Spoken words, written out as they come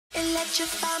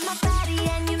electrify my body,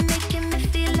 and you're making me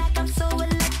feel like I'm so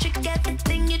electric.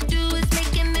 Everything you do is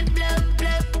making me blow,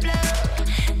 blow, blow.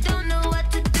 Don't know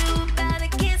what to do about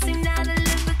it, can't seem now to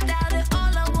live without it.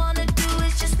 All I wanna do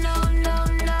is just no, no,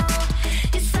 no.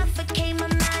 You suffocate my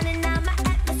mind and now my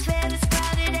atmosphere is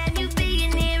crowded, and you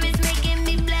being here is making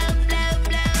me blow, blow,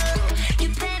 blow.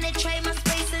 You penetrate my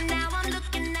space and now I'm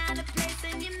looking out of place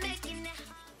and you're making it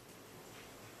hard.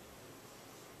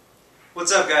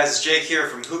 What's up guys, it's Jake here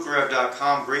from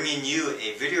hookahrev.com bringing you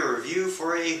a video review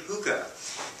for a hookah.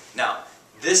 Now,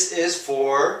 this is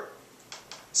for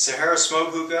Sahara smoke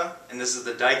hookah, and this is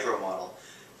the Dicro model.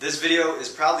 This video is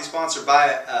proudly sponsored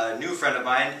by a new friend of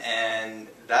mine, and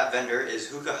that vendor is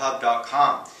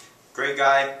hookahhub.com. Great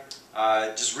guy,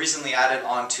 just recently added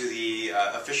onto the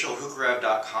official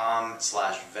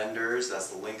hookahrev.com/vendors, that's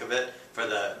the link of it, for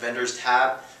the vendors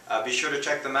tab. Be sure to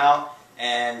check them out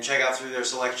and check out through their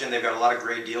selection. They've got a lot of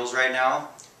great deals right now,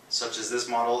 such as this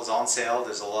model is on sale.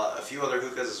 There's a few other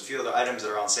hookahs, there's a few other items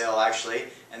that are on sale actually,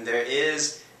 and there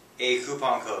is a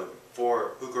coupon code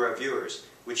for Hookah Rev viewers,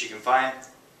 which you can find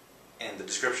in the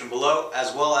description below,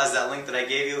 as well as that link that I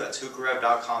gave you. That's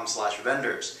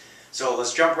hookahrev.com/vendors. So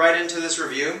let's jump right into this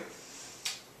review.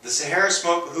 The Sahara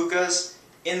smoke hookahs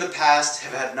in the past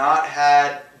have not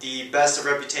had the best of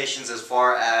reputations as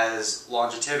far as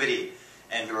longevity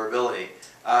and durability.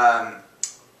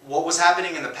 What was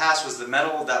happening in the past was the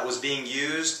metal that was being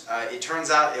used, it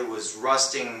turns out it was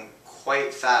rusting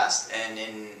quite fast, and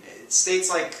in states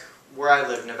like where I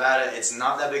live, Nevada, it's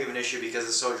not that big of an issue because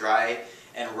it's so dry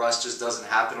and rust just doesn't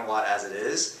happen a lot as it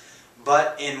is.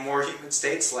 But in more humid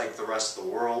states like the rest of the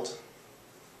world,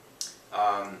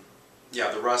 yeah,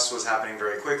 the rust was happening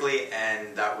very quickly,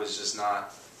 and that was just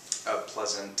not a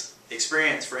pleasant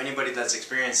experience for anybody that's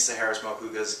experienced Sahara smoke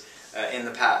hookahs in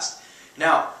the past.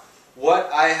 Now,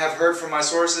 what I have heard from my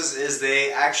sources is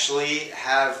they actually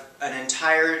have an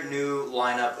entire new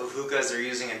lineup of hookahs. They're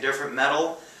using a different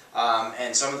metal,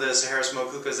 and some of the Sahara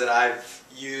smoke hookahs that I've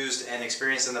used and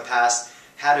experienced in the past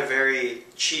had a very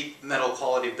cheap metal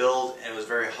quality build, and it was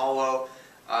very hollow.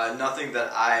 Nothing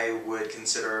that I would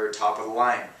consider top of the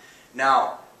line.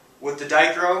 Now, with the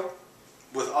Dicro,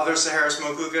 with other Sahara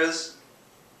smoke hookahs,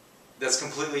 that's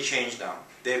completely changed now.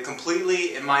 They've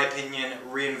completely, in my opinion,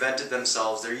 reinvented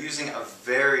themselves. They're using a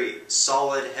very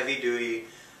solid, heavy-duty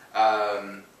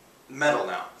metal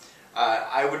now.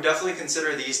 I would definitely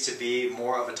consider these to be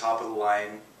more of a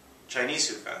top-of-the-line Chinese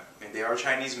hookah. I mean, they are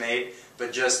Chinese-made,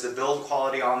 but just the build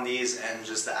quality on these and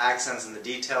just the accents and the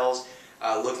details,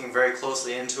 looking very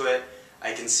closely into it,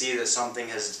 I can see that something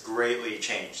has greatly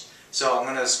changed. So I'm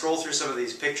going to scroll through some of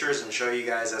these pictures and show you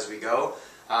guys as we go.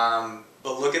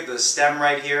 But look at the stem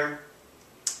right here.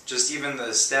 Just even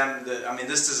the stem, I mean,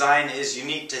 this design is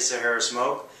unique to Sahara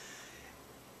smoke.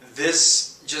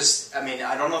 This just, I mean,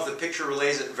 I don't know if the picture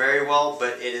relays it very well,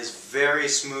 but it is very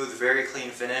smooth, very clean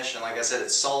finish, and like I said,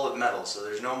 it's solid metal, so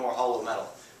there's no more hollow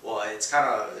metal. Well, it's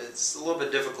a little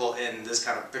bit difficult in this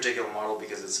kind of particular model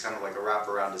because it's kind of like a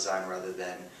wraparound design rather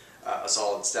than a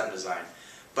solid stem design.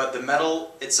 But the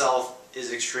metal itself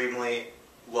is extremely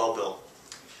well built.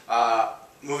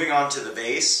 Moving on to the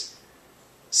base.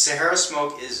 Sahara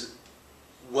smoke is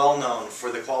well known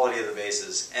for the quality of the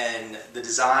bases, and the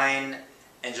design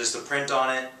and just the print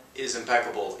on it is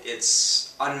impeccable.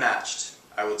 It's unmatched,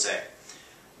 I would say.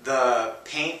 The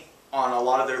paint on a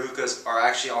lot of their hookahs are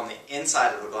actually on the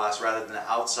inside of the glass rather than the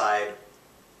outside,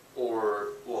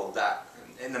 or, well, that,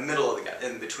 in the middle of the glass,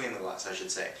 in between the glass, I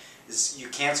should say. You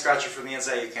can't scratch it from the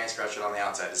inside, you can't scratch it on the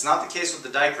outside. It's not the case with the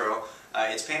Dicro.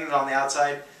 It's painted on the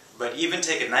outside, but even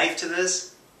take a knife to this,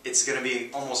 it's going to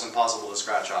be almost impossible to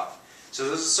scratch off. So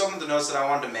this is some of the notes that I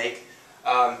wanted to make.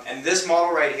 And this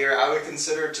model right here, I would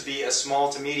consider to be a small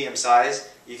to medium size.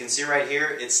 You can see right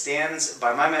here, it stands,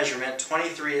 by my measurement,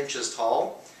 23 inches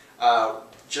tall,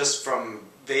 just from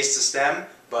base to stem,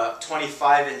 but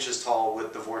 25 inches tall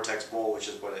with the Vortex bowl, which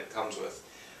is what it comes with.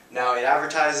 Now, it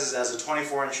advertises as a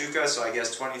 24-inch hookah, so I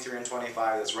guess 23 and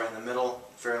 25, that's right in the middle,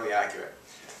 fairly accurate.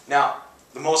 Now,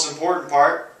 the most important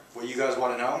part, what you guys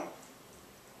want to know,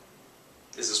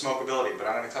 is the smokability, but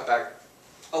I'm going to cut back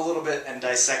a little bit and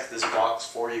dissect this box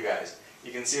for you guys.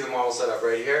 You can see the model set up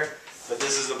right here, but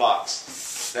this is the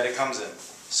box that it comes in.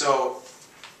 So,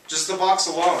 just the box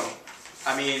alone,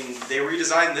 I mean, they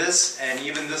redesigned this, and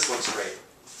even this looks great.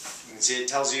 You can see it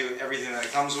tells you everything that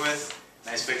it comes with.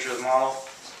 Nice picture of the model.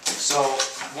 So,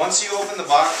 once you open the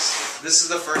box, this is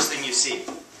the first thing you see.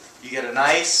 You get a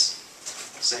nice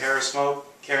Sahara smoke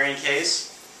carrying case.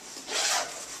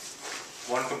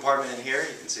 One compartment in here,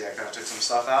 you can see I kind of took some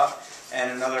stuff out,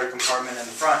 and another compartment in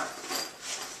the front.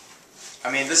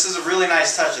 I mean, this is a really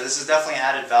nice touch. This is definitely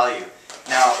added value.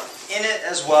 Now, in it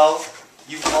as well,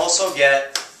 you also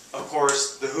get, of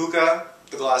course, the hookah,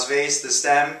 the glass vase, the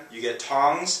stem. You get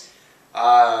tongs,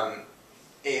 a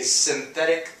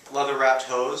synthetic leather-wrapped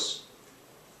hose,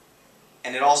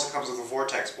 and it also comes with a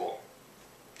vortex bowl.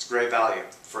 It's great value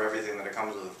for everything that it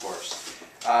comes with, of course.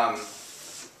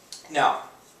 Now,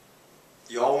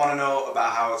 you all want to know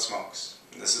about how it smokes.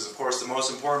 And this is, of course, the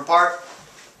most important part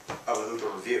of a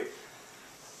hookah review.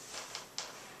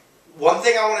 One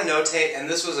thing I want to notate, and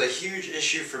this was a huge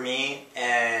issue for me,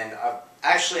 and I've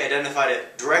actually identified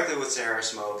it directly with Sahara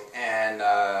Smoke, and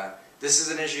this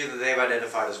is an issue that they've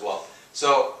identified as well.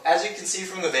 So, as you can see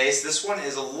from the vase, this one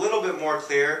is a little bit more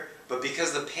clear, but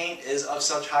because the paint is of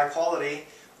such high quality,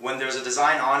 when there's a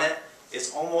design on it,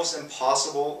 it's almost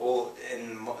impossible, well,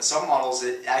 in some models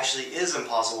it actually is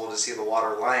impossible to see the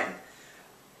water line.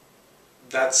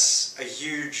 That's a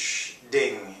huge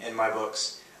ding in my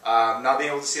books. Not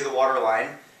being able to see the water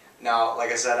line. Now,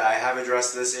 like I said, I have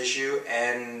addressed this issue,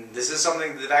 and this is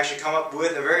something that they've actually come up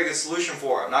with a very good solution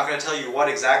for. I'm not going to tell you what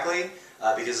exactly,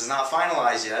 because it's not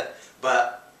finalized yet,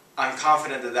 but I'm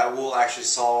confident that that will actually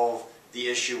solve the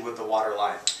issue with the water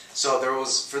line. So there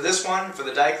was, for this one, for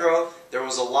the Dicro, there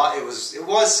was a lot, it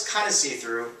was kind of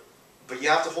see-through, but you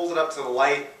have to hold it up to the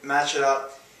light, match it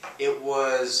up. It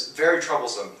was very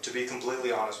troublesome, to be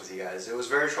completely honest with you guys. It was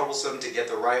very troublesome to get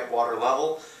the right water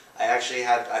level. I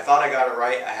thought I got it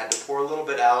right. I had to pour a little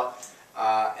bit out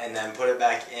and then put it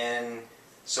back in.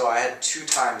 So I had 2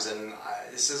 times, and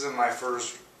this isn't my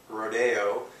first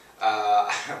rodeo.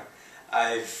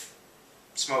 I've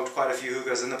smoked quite a few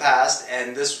hookahs in the past,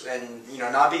 and you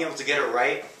know, not being able to get it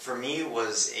right for me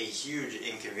was a huge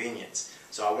inconvenience.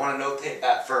 So I want to notate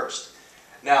that first.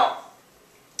 Now,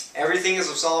 everything is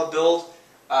of solid build.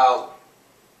 I'm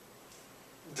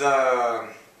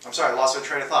sorry, I lost my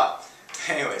train of thought.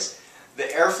 Anyways, the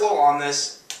airflow on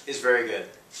this is very good.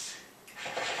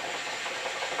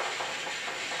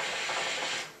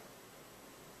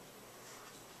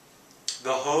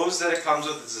 The hose that it comes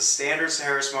with is a standard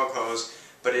Sahara Smoke hose,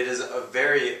 but it is a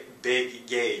very big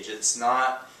gauge. It's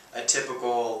not a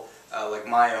typical like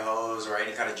Maya hose or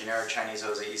any kind of generic Chinese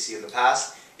hose that you see in the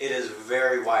past. It is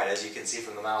very wide, as you can see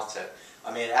from the mouth tip.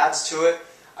 I mean, it adds to it.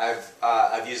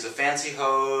 I've used a fancy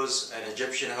hose, an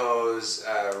Egyptian hose,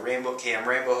 rainbow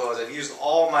hose. I've used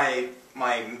all my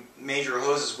major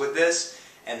hoses with this,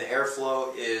 and the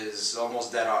airflow is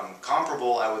almost dead on.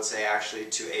 Comparable, I would say, actually,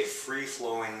 to a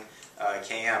free-flowing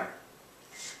KM.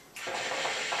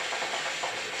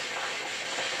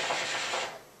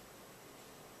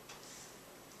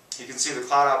 You can see the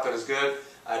cloud output is good.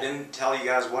 I didn't tell you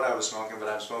guys what I was smoking, but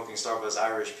I'm smoking Starbucks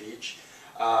Irish Peach.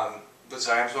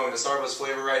 So I'm smoking the Starbucks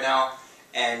flavor right now,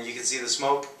 and you can see the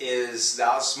smoke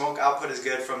output is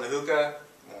good from the hookah,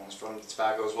 it's from the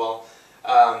tobacco as well.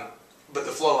 But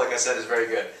the flow, like I said, is very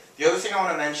good. The other thing I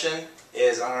want to mention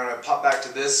is, I'm going to pop back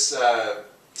to this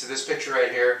picture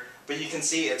right here, but you can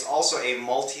see it's also a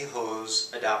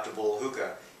multi-hose adaptable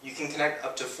hookah. You can connect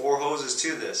up to 4 hoses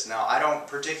to this. Now, I don't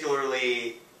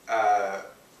particularly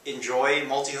enjoy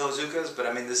multi-hose hookahs, but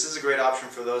I mean, this is a great option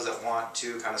for those that want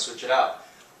to kind of switch it out.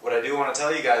 What I do want to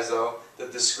tell you guys, though,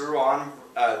 that the screw-on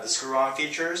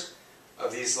features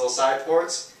of these little side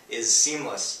ports is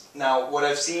seamless. Now, what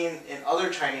I've seen in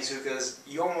other Chinese hookahs,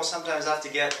 you almost sometimes have to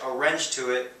get a wrench to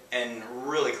it and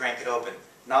really crank it open.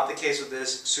 Not the case with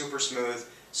this. Super smooth,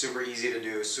 super easy to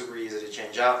do, super easy to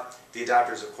change out. The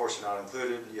adapters, of course, are not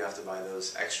included. You have to buy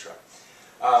those extra.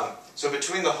 So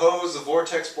between the hose, the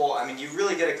vortex bowl, I mean, you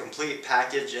really get a complete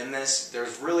package in this.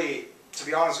 There's really, to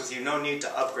be honest with you, no need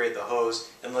to upgrade the hose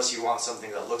unless you want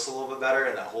something that looks a little bit better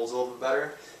and that holds a little bit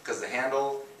better, because the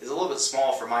handle is a little bit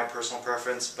small for my personal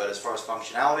preference, but as far as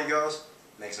functionality goes,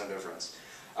 it makes no difference.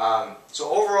 So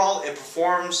overall, it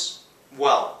performs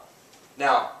well.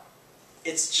 Now,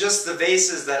 it's just the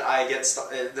vases that I get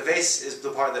stuck. The vase is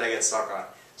the part that I get stuck on.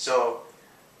 So,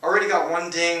 already got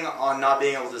one ding on not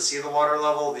being able to see the water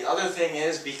level. The other thing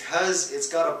is, because it's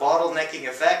got a bottlenecking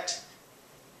effect,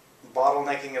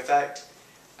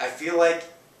 I feel like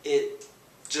it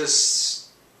just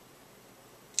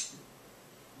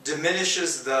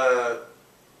diminishes the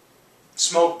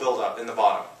smoke buildup in the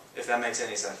bottom, if that makes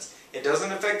any sense. It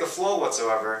doesn't affect the flow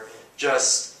whatsoever,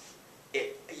 just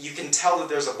you can tell that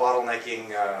there's a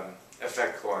bottlenecking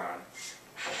effect going on.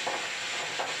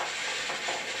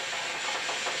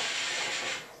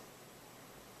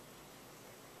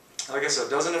 Like I said, it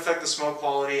doesn't affect the smoke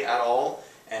quality at all,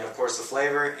 and of course the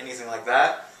flavor, anything like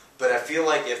that. But I feel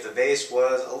like if the vase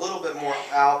was a little bit more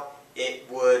out, it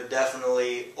would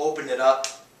definitely open it up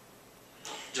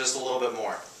just a little bit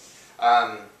more.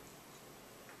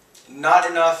 not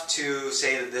enough to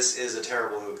say that this is a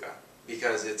terrible hookah,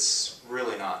 because it's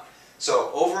really not.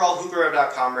 So overall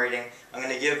hookahrev.com rating, I'm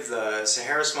going to give the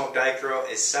Sahara Smoke Dicro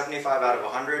a 75 out of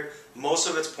 100. Most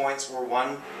of its points were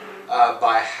won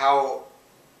by how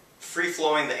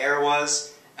free-flowing the air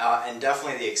was, and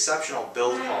definitely the exceptional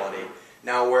build quality.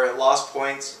 Now where it lost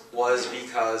points was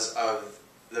because of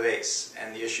the bass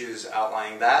and the issues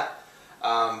outlining that.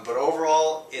 But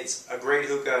overall, it's a great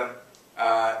hookah.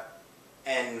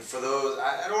 And for those,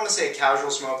 I don't want to say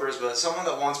casual smokers, but someone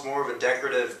that wants more of a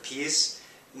decorative piece,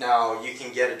 now you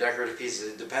can get a decorative piece.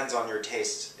 It depends on your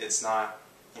taste. It's not,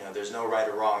 there's no right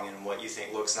or wrong in what you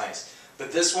think looks nice.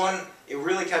 But this one, it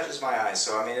really catches my eye.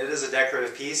 So I mean, it is a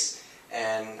decorative piece,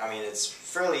 and I mean, it's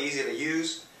fairly easy to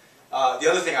use. The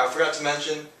other thing I forgot to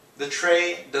mention, the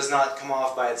tray does not come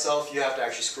off by itself. You have to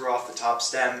actually screw off the top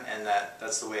stem, and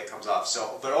that's the way it comes off.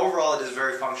 So, but overall, it is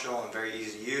very functional and very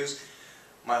easy to use.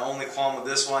 My only qualm with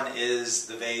this one is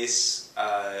the vase,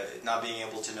 not being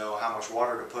able to know how much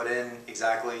water to put in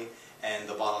exactly, and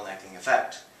the bottlenecking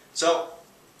effect. So,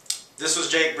 this was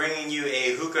Jake bringing you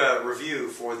a hookah review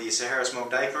for the Sahara Smoke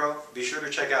Dicro. Be sure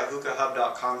to check out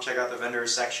hookahhub.com, check out the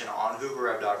vendors section on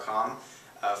hookahrev.com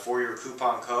for your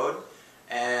coupon code.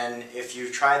 And if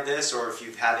you've tried this, or if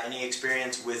you've had any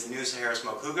experience with new Sahara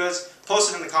Smoke hookahs,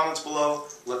 post it in the comments below.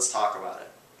 Let's talk about it.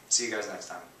 See you guys next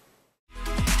time.